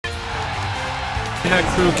Hack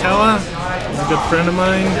Crew Cala, a good friend of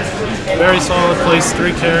mine. Very solid, plays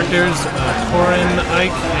 3 characters, Corrin,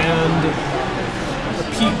 Ike, and a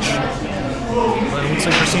Peach. It looks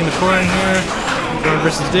like we're seeing the Corrin here. Corrin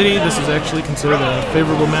versus Diddy. This is actually considered a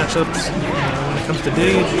favorable matchup when it comes to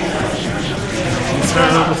Diddy. He's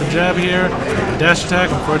starting out with a jab here. Dash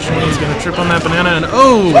attack. Unfortunately, he's going to trip on that banana, and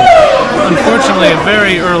oh! Unfortunately, a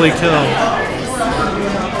very early kill.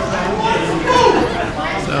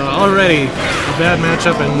 So already a bad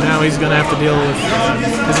matchup, and now he's going to have to deal with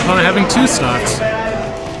his opponent having 2 stocks.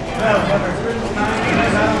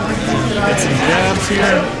 Get some jabs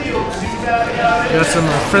here. Got some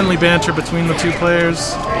friendly banter between the 2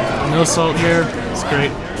 players. No salt here. It's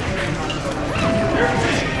great.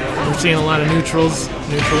 We're seeing a lot of neutral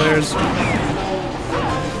airs.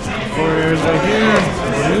 4 airs right here,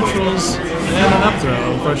 neutrals, and an up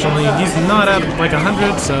throw. Unfortunately, he's not at like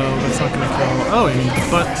 100, so that's not going to kill. Oh, he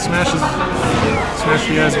butt smash the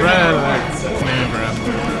guy's right out of that command grab.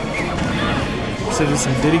 So do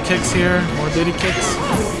some Diddy kicks here, more Diddy kicks.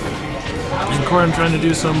 And Corrin trying to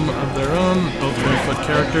do some of their own, both barefoot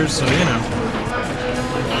characters, so you know.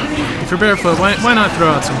 If you're barefoot, why not throw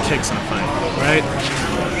out some kicks in a fight, right?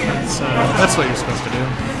 That's what you're supposed to do.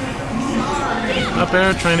 Up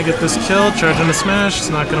air, trying to get this kill, charging the smash. It's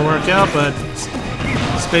not going to work out, but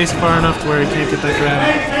space far enough to where he can't get that grab.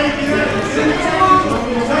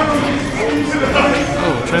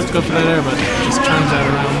 Oh, tries to go for that air, but just turns that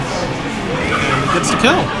around. And gets the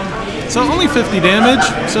kill. So only 50 damage,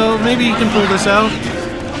 so maybe he can pull this out.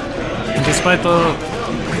 And despite the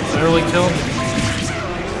early kill,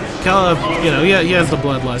 Cala, you know, he has the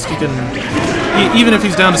bloodlust. He can, even if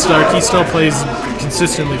he's down to start, he still plays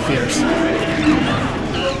consistently fierce.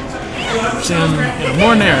 Seeing, you know,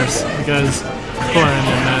 more nairs because Corrin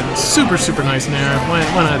and that super nice nair. Why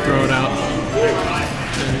not throw it out?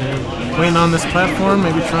 Waiting on this platform,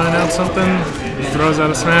 maybe trying out something. He throws out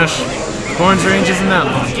a smash. Corrin's range isn't that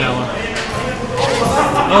long, Cala.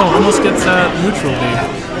 Oh, almost gets that neutral beat.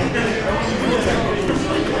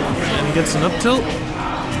 And he gets an up tilt.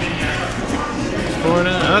 Forward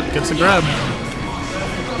and up, gets a grab.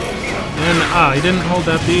 And he didn't hold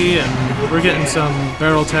that B, and we're getting some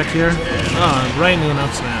barrel tech here. Right into an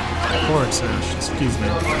up smash. Forward smash, excuse me.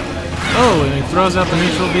 Oh, and he throws out the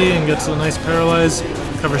neutral B and gets a nice paralyze.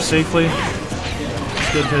 Covers safely.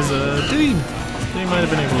 It's good because Diddy might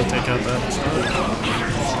have been able to take out that stuff.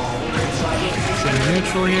 Seeing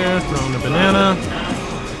neutral here, throwing the banana.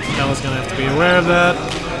 Cala's gonna have to be aware of that.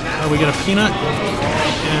 We get a peanut.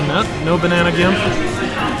 And no banana gimp.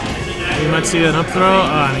 You might see an up throw.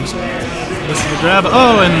 And he's misses the grab.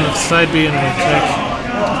 Oh, and side B and a kick.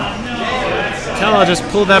 Cala just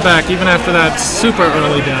pulled that back even after that super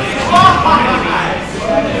early death.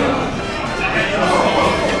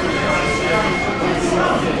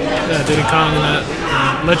 Yeah, Diddy calling that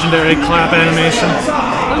legendary clap animation.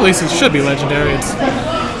 Or at least it should be legendary. It's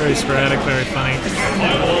very sporadic, very funny.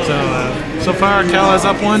 So far, Cala's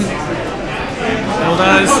up 1.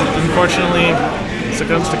 Eldies, unfortunately,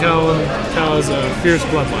 succumbs to Cala's fierce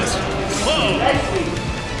bloodlust.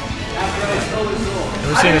 And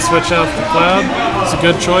we're seeing a switch out for Cloud. It's a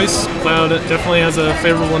good choice. Cloud definitely has a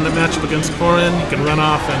favorable matchup against Corrin. He can run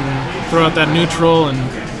off and throw out that neutral and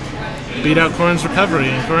beat out Corrin's recovery.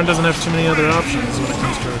 And Corrin doesn't have too many other options when it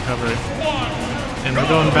comes to recovery. And we're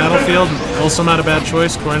going Battlefield. Also not a bad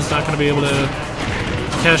choice. Corrin's not going to be able to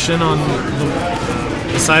cash in on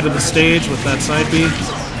the side of the stage with that side B.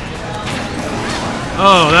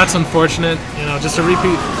 Oh, that's unfortunate. You know, just a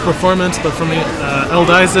repeat performance, but from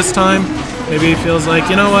Eldies this time. Maybe he feels like,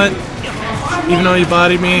 you know what? Even though you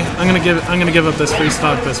bodied me, I'm gonna give up this free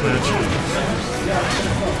stock this match.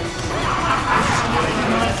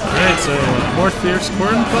 Alright, so more fierce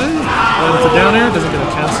Corrin play. With the down air, doesn't get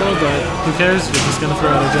a cancel, but who cares? You're just gonna throw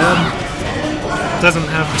out a jab. Doesn't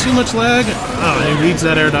have too much lag. Oh, and he reads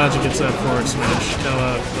that air dodge and gets that forward smash.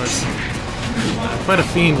 Cala, of course, quite a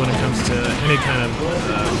fiend when it comes to any kind of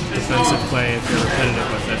defensive play if you're repetitive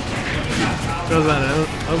with it. Throws that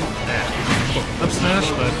up smash,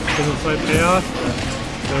 but doesn't quite pay off.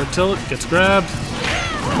 Forward tilt, gets grabbed.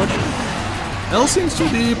 L seems to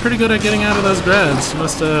be pretty good at getting out of those grabs.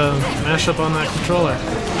 Must mash up on that controller.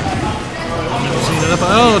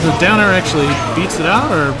 Oh, the downer actually beats it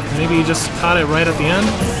out, or maybe he just caught it right at the end.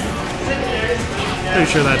 Pretty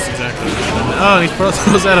sure that's exactly what happened. Oh, and he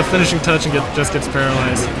throws out a finishing touch and just gets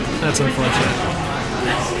paralyzed. That's unfortunate.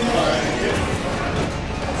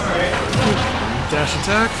 Dash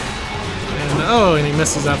attack. And he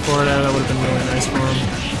misses that forward air. That would have been really nice for him.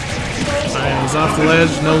 Alright, he's off the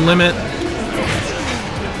ledge, no limit.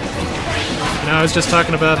 You know, I was just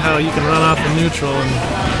talking about how you can run off a neutral, and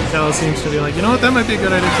Cala seems to be like, you know what, that might be a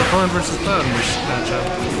good idea for Corrin versus Cloud in this matchup.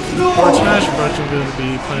 Forward smash approaching going to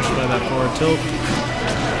be punished by that forward tilt.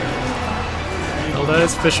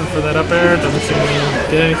 Eldice fishing for that up air, doesn't seem to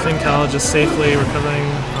get anything. Cala just safely recovering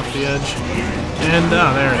off the edge. And,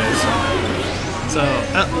 there it is. So,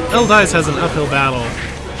 Eldice has an uphill battle.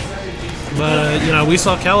 But, you know, we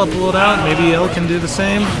saw Cala pull it out. Maybe El can do the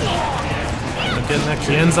same. Getting that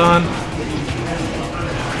Kienzon.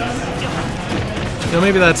 You know,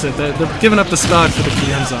 maybe that's it. They're giving up the stock for the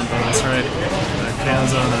Kienzon bonus, right?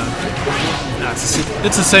 Kienzon,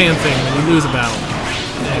 it's a Saiyan thing when you lose a battle.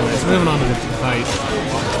 Anyways, moving on to the fight.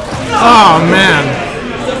 Oh, man!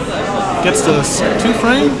 Gets to 2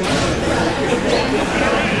 frame.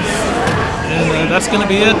 And that's going to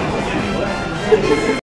be it.